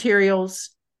any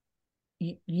materials,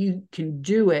 you can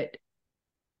do it.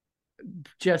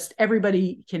 Just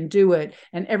everybody can do it,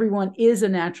 and everyone is a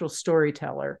natural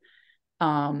storyteller.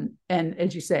 And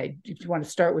as you say, if you want to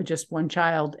start with just one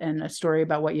child and a story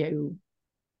about what you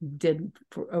did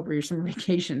over your summer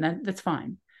vacation, that's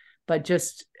fine. But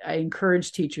I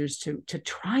encourage teachers to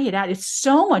try it out. It's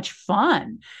so much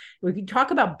fun. We can talk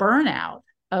about burnout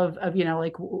of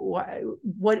like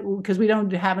what, because we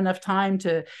don't have enough time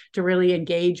to really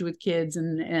engage with kids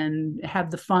and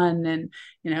have the fun, and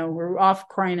we're off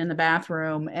crying in the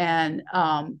bathroom. And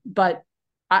but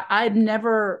I've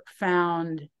never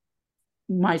found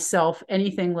myself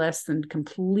anything less than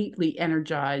completely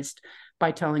energized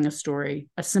by telling a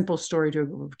simple story to a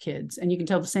group of kids. And you can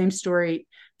tell the same story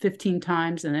 15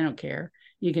 times and they don't care.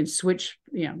 You can switch,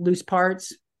 loose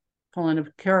parts, pulling a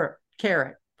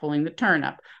carrot, pulling the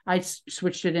turnip. I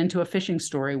switched it into a fishing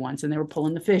story once, and they were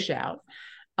pulling the fish out.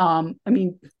 I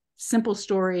mean, simple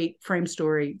story, frame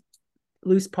story,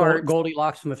 loose parts.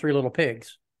 Goldilocks and the Three Little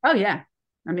Pigs. Oh yeah.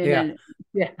 I mean, Yeah.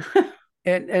 yeah.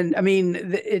 And I mean,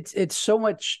 it's so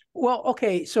much. Well,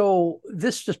 okay, so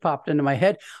this just popped into my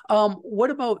head. What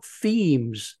about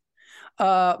themes?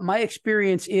 My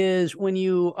experience is when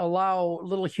you allow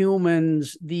little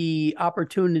humans the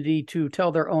opportunity to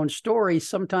tell their own stories,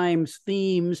 sometimes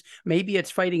themes, maybe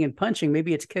it's fighting and punching,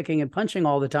 maybe it's kicking and punching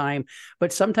all the time,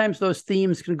 but sometimes those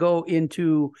themes can go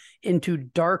into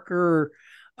darker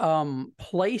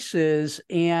places.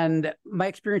 And my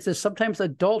experience is sometimes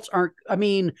adults aren't, I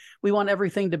mean, we want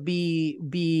everything to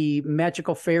be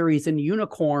magical fairies and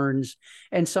unicorns,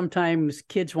 and sometimes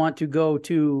kids want to go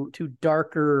to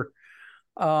darker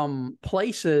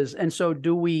places. And so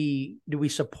do we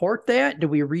support that? Do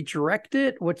we redirect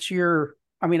it? What's your,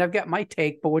 I mean, I've got my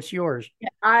take, but what's yours?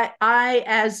 I'm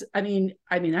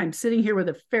sitting here with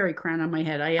a fairy crown on my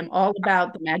head. I am all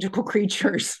about the magical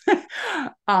creatures.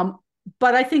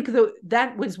 But I think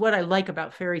that was what I like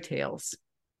about fairy tales,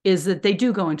 is that they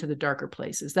do go into the darker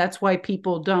places. That's why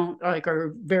people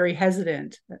are very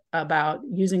hesitant about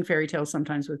using fairy tales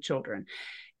sometimes with children.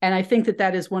 And I think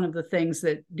that is one of the things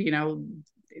that,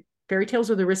 fairy tales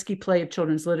are the risky play of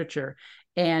children's literature.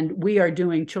 And we are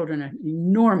doing children an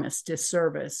enormous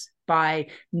disservice by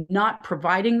not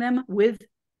providing them with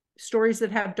stories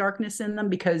that have darkness in them,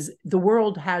 because the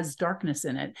world has darkness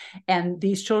in it. And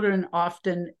these children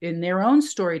often, in their own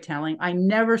storytelling, I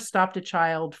never stopped a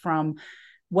child from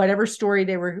whatever story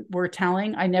they were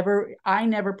telling. I never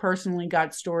personally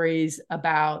got stories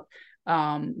about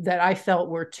that I felt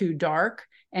were too dark,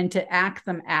 and to act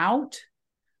them out.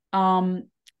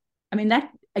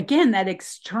 That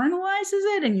externalizes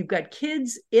it, and you've got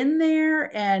kids in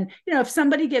there. And if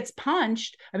somebody gets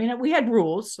punched, we had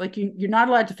rules, like you're not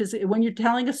allowed to physically, when you're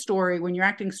telling a story, when you're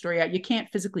acting a story out, you can't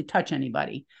physically touch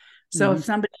anybody. So if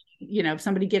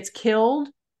somebody gets killed,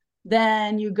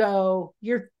 then you go,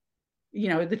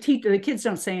 the kids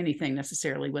don't say anything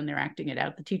necessarily when they're acting it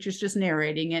out. The teacher's just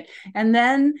narrating it. And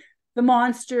then the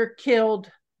monster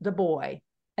killed the boy,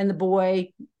 and the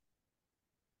boy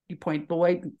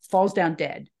falls down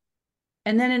dead.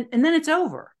 And then it's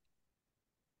over.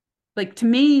 Like, to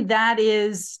me, that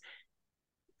is,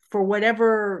 for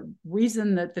whatever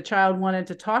reason that the child wanted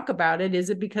to talk about it. Is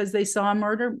it because they saw a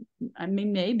murder? I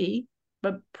mean, maybe,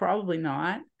 but probably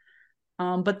not.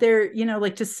 But they're,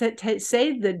 to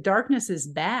say that darkness is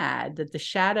bad, that the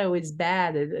shadow is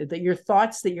bad, that your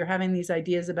thoughts, that you're having these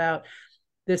ideas about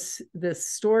this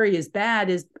story is bad,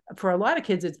 is, for a lot of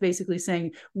kids, it's basically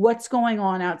saying what's going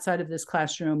on outside of this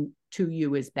classroom to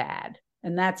you is bad.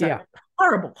 And that's a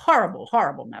horrible, horrible,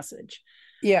 horrible message.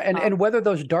 Yeah, and whether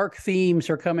those dark themes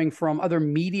are coming from other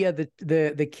media that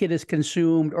the kid has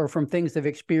consumed, or from things they've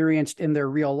experienced in their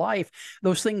real life,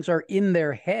 those things are in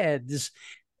their heads.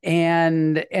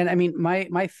 And I mean,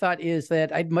 my thought is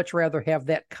that I'd much rather have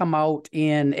that come out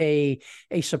in a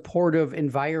supportive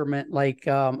environment, like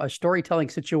a storytelling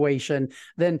situation,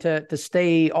 than to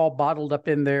stay all bottled up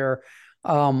in there,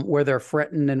 where they're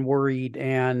fretting and worried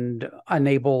and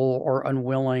unable or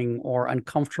unwilling or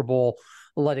uncomfortable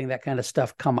letting that kind of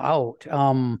stuff come out.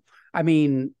 I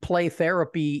mean, play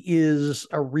therapy is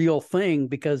a real thing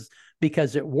because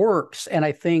it works. And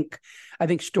I think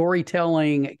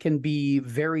storytelling can be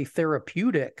very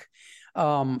therapeutic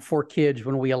for kids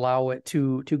when we allow it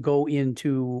to go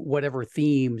into whatever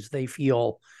themes they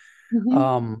feel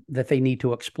that they need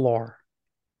to explore.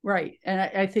 Right. And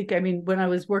I think, when I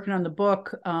was working on the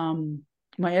book,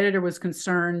 my editor was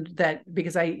concerned that,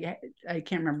 because I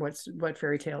can't remember what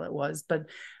fairy tale it was, but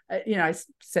I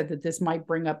said that this might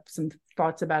bring up some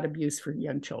thoughts about abuse for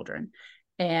young children.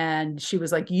 And she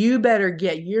was like, you're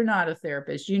not a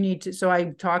therapist. You need to. So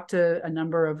I talked to a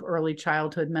number of early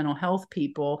childhood mental health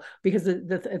people, because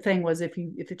the thing was, if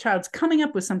the child's coming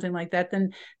up with something like that,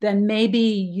 then maybe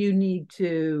you need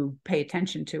to pay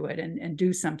attention to it and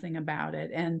do something about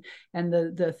it. And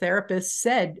the therapist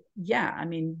said,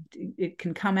 it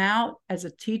can come out as a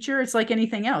teacher. It's like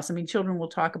anything else. Children will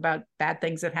talk about bad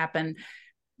things that happen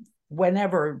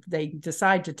whenever they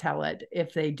decide to tell it,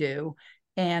 if they do.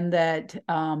 And that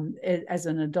as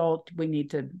an adult, we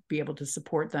need to be able to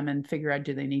support them and figure out,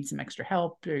 do they need some extra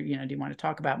help, or, do you want to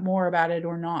talk about more about it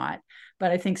or not?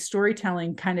 But I think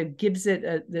storytelling kind of gives it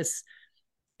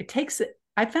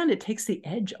I found it takes the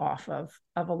edge off of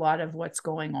a lot of what's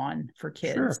going on for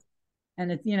kids. Sure.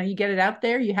 And you get it out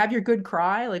there, you have your good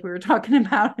cry, like we were talking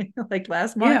about like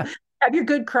last month. Yeah. Have your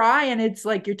good cry, and it's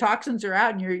like your toxins are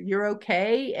out and you're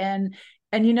okay. And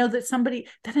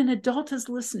that an adult is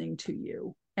listening to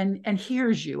you, and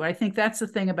hears you. I think that's the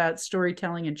thing about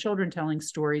storytelling and children telling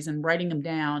stories and writing them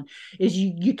down, is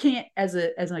you can't, as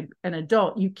an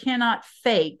adult, you cannot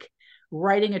fake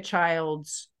writing a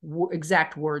child's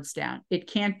exact words down. It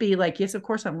can't be like, yes, of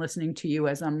course I'm listening to you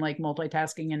as I'm like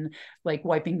multitasking and like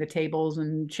wiping the tables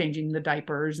and changing the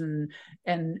diapers and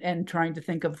trying to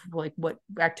think of like what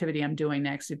activity I'm doing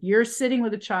next. If you're sitting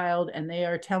with a child and they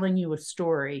are telling you a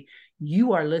story,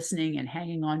 you are listening and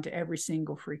hanging on to every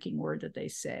single freaking word that they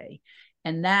say.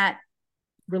 And that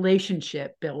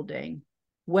relationship building,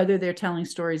 whether they're telling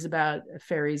stories about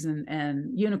fairies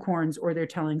and unicorns, or they're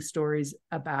telling stories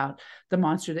about the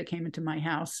monster that came into my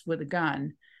house with a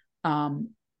gun,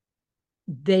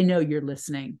 they know you're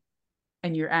listening.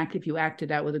 And if you act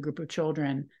it out with a group of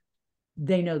children,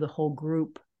 they know the whole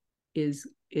group is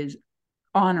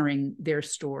honoring their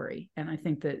story. And I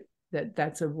think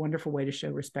that's a wonderful way to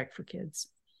show respect for kids.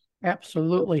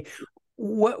 Absolutely.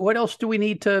 What else do we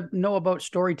need to know about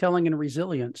storytelling and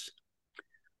resilience?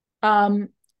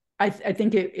 I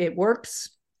think it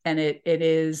works, and it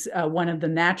is one of the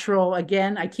natural.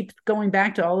 Again, I keep going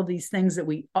back to all of these things that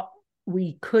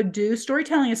we could do.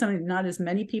 Storytelling is something not as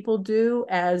many people do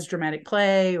as dramatic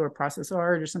play or process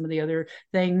art or some of the other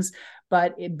things,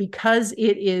 but because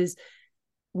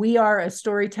we are a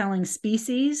storytelling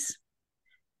species,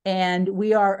 and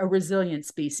we are a resilient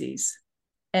species.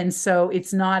 And so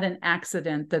it's not an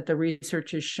accident that the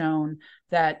research has shown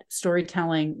that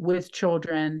storytelling with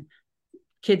children,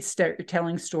 kids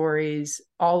telling stories,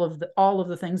 all of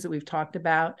the things that we've talked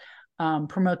about,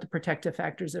 promote the protective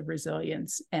factors of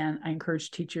resilience. And I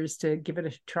encourage teachers to give it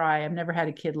a try. I've never had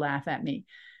a kid laugh at me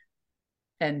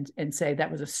and say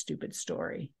that was a stupid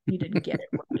story. You didn't get it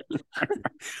right.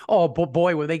 Oh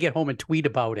boy, when they get home and tweet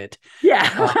about it.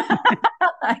 Yeah.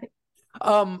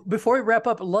 Before we wrap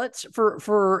up, let's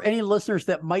for any listeners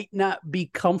that might not be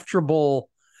comfortable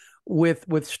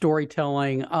with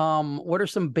storytelling, what are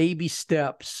some baby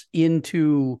steps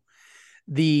into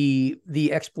the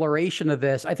exploration of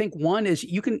this? I think one is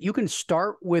you can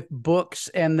start with books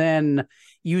and then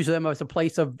use them as a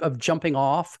place of jumping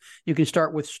off. You can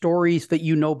start with stories that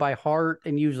you know by heart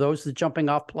and use those as jumping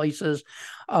off places.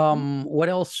 What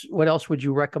else would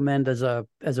you recommend as a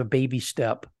baby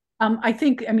step? I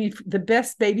think, the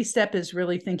best baby step is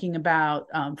really thinking about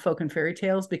folk and fairy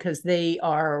tales, because they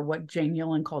are what Jane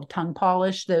Yolen called tongue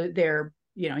polish. They're,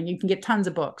 you can get tons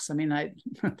of books.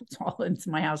 It's all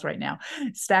into my house right now.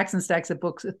 Stacks and stacks of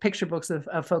books, picture books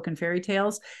of folk and fairy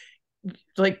tales.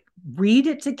 Like, read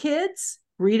it to kids,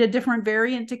 read a different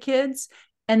variant to kids,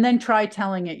 and then try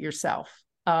telling it yourself.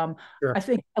 Sure. I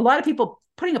think a lot of people,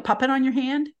 putting a puppet on your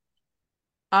hand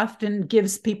often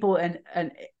gives people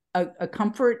a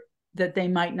comfort that they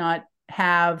might not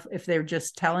have if they're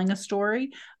just telling a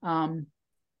story.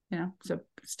 So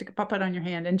stick a puppet on your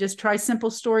hand and just try simple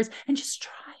stories, and just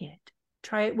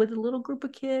try it with a little group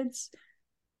of kids,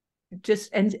 just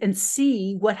and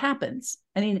see what happens.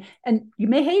 And you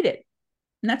may hate it,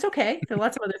 and that's okay. There are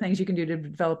lots of other things you can do to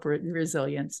develop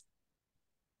resilience.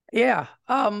 Yeah.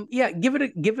 Give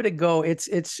it a go.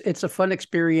 It's a fun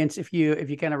experience if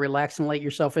you kind of relax and let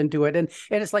yourself into it. And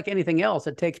it's like anything else.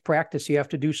 It takes practice. You have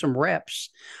to do some reps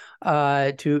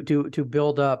to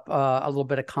build up a little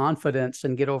bit of confidence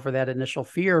and get over that initial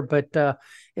fear. But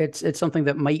it's something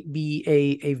that might be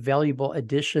a valuable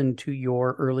addition to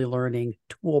your early learning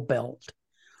tool belt.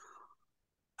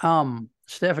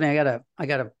 Stephanie, I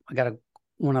got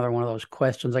one other one of those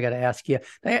questions I got to ask you.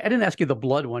 I didn't ask you the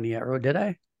blood one yet, or did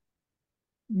I?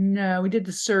 No, we did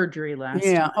the surgery last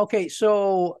time. Okay.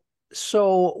 So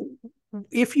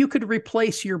if you could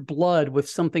replace your blood with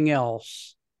something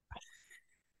else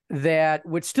that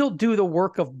would still do the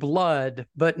work of blood,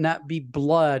 but not be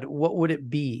blood, what would it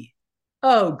be?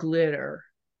 Oh, glitter.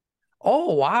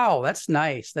 Oh, wow. That's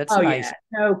nice. That's nice.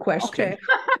 Yeah, no question.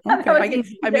 Okay.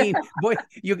 Boy,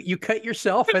 you cut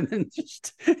yourself and then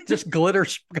just glitter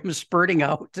comes spurting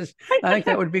out. I think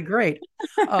that would be great.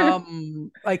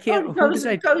 I can't.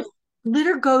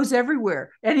 Glitter goes everywhere.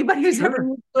 Anybody who's ever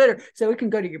used glitter, so it can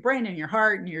go to your brain and your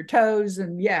heart and your toes.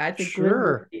 And yeah, I think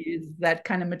glitter is that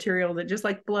kind of material that, just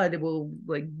like blood, it will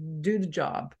like do the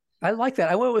job. I like that.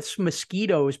 I went with some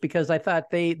mosquitoes because I thought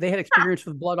they had experience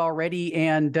with blood already,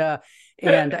 and I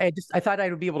thought I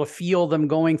would be able to feel them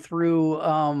going through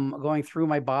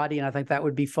my body, and I think that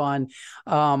would be fun.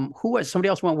 Somebody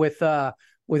else went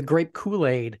with grape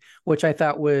Kool-Aid, which I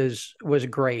thought was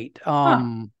great.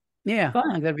 Yeah,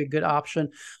 I think that'd be a good option.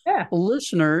 Yeah.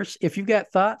 Listeners, if you've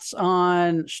got thoughts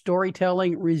on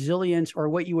storytelling, resilience, or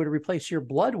what you would replace your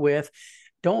blood with,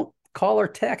 don't call or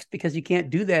text because you can't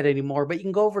do that anymore. But you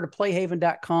can go over to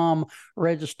playhaven.com,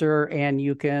 register, and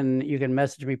you can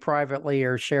message me privately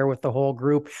or share with the whole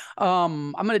group.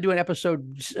 I'm going to do an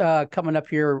episode coming up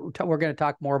here. We're going to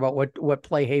talk more about what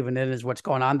Playhaven is, what's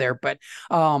going on there. But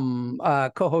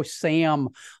co-host Sam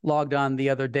logged on the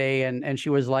other day, and she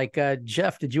was like,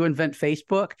 Jeff, did you invent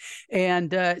Facebook?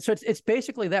 And so it's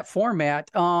basically that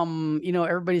format.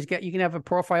 Everybody's got, you can have a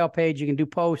profile page, you can do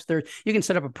posts there, you can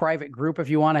set up a private group if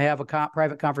you want to have a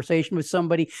private conversation with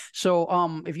somebody.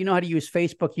 So if you know how to use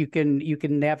Facebook, you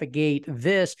can navigate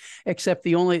this, except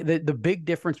the big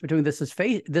difference between this and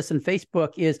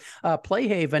Facebook is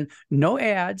Playhaven, no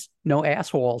ads, no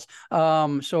assholes.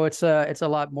 So it's a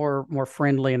lot more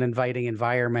friendly and inviting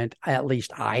environment, at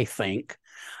least I think.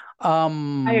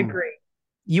 I agree.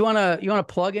 You wanna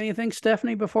plug anything,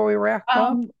 Stephanie, before we wrap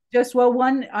up? Just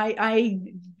I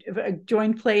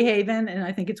joined Playhaven, and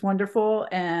I think it's wonderful,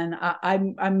 and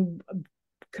I'm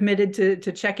committed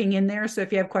to checking in there. So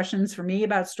if you have questions for me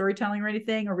about storytelling or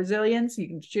anything or resilience, you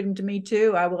can shoot them to me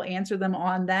too. I will answer them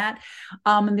on that.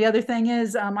 And the other thing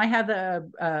is, I have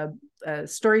a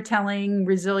storytelling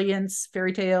resilience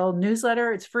fairy tale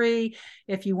newsletter. It's free.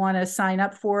 If you want to sign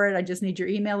up for it, I just need your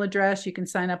email address. You can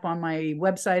sign up on my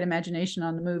website,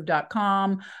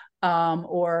 imaginationonthemove.com.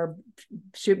 Or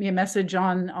shoot me a message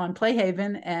on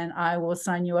Playhaven, and I will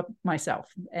sign you up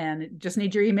myself. And just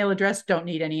need your email address. Don't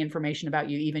need any information about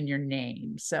you, even your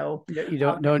name. So you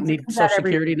don't need social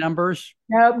security numbers.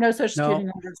 Nope, no social security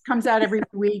numbers. Comes out every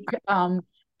week.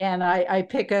 And I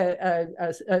pick a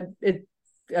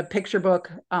picture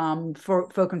book for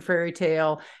folk and fairy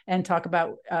tale, and talk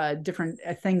about different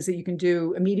things that you can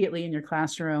do immediately in your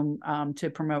classroom to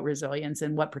promote resilience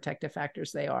and what protective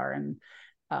factors they are. And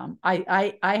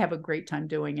I have a great time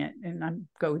doing it, and I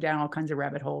go down all kinds of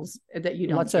rabbit holes that you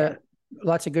don't get.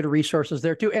 Lots of good resources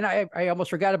there too. And I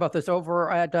almost forgot about this.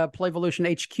 Over at Playvolution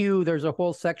HQ, there's a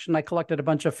whole section. I collected a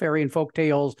bunch of fairy and folk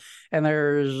tales, and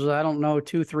there's, I don't know,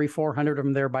 200, 300, 400 of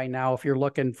them there by now, if you're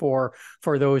looking for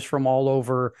those from all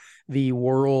over the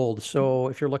world. So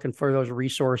if you're looking for those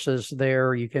resources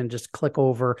there, you can just click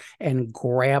over and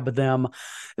grab them.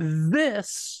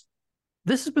 This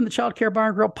has been the Child Care Bar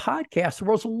and Grill podcast, the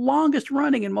world's longest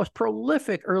running and most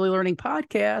prolific early learning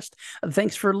podcast.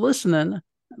 Thanks for listening.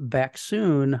 Back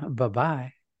soon.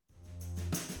 Bye-bye.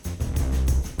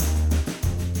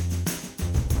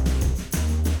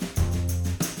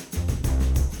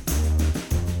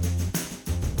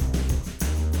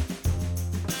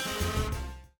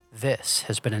 This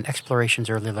has been an Explorations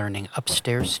Early Learning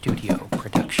Upstairs Studio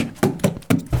production.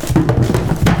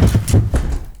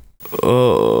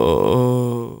 Oh.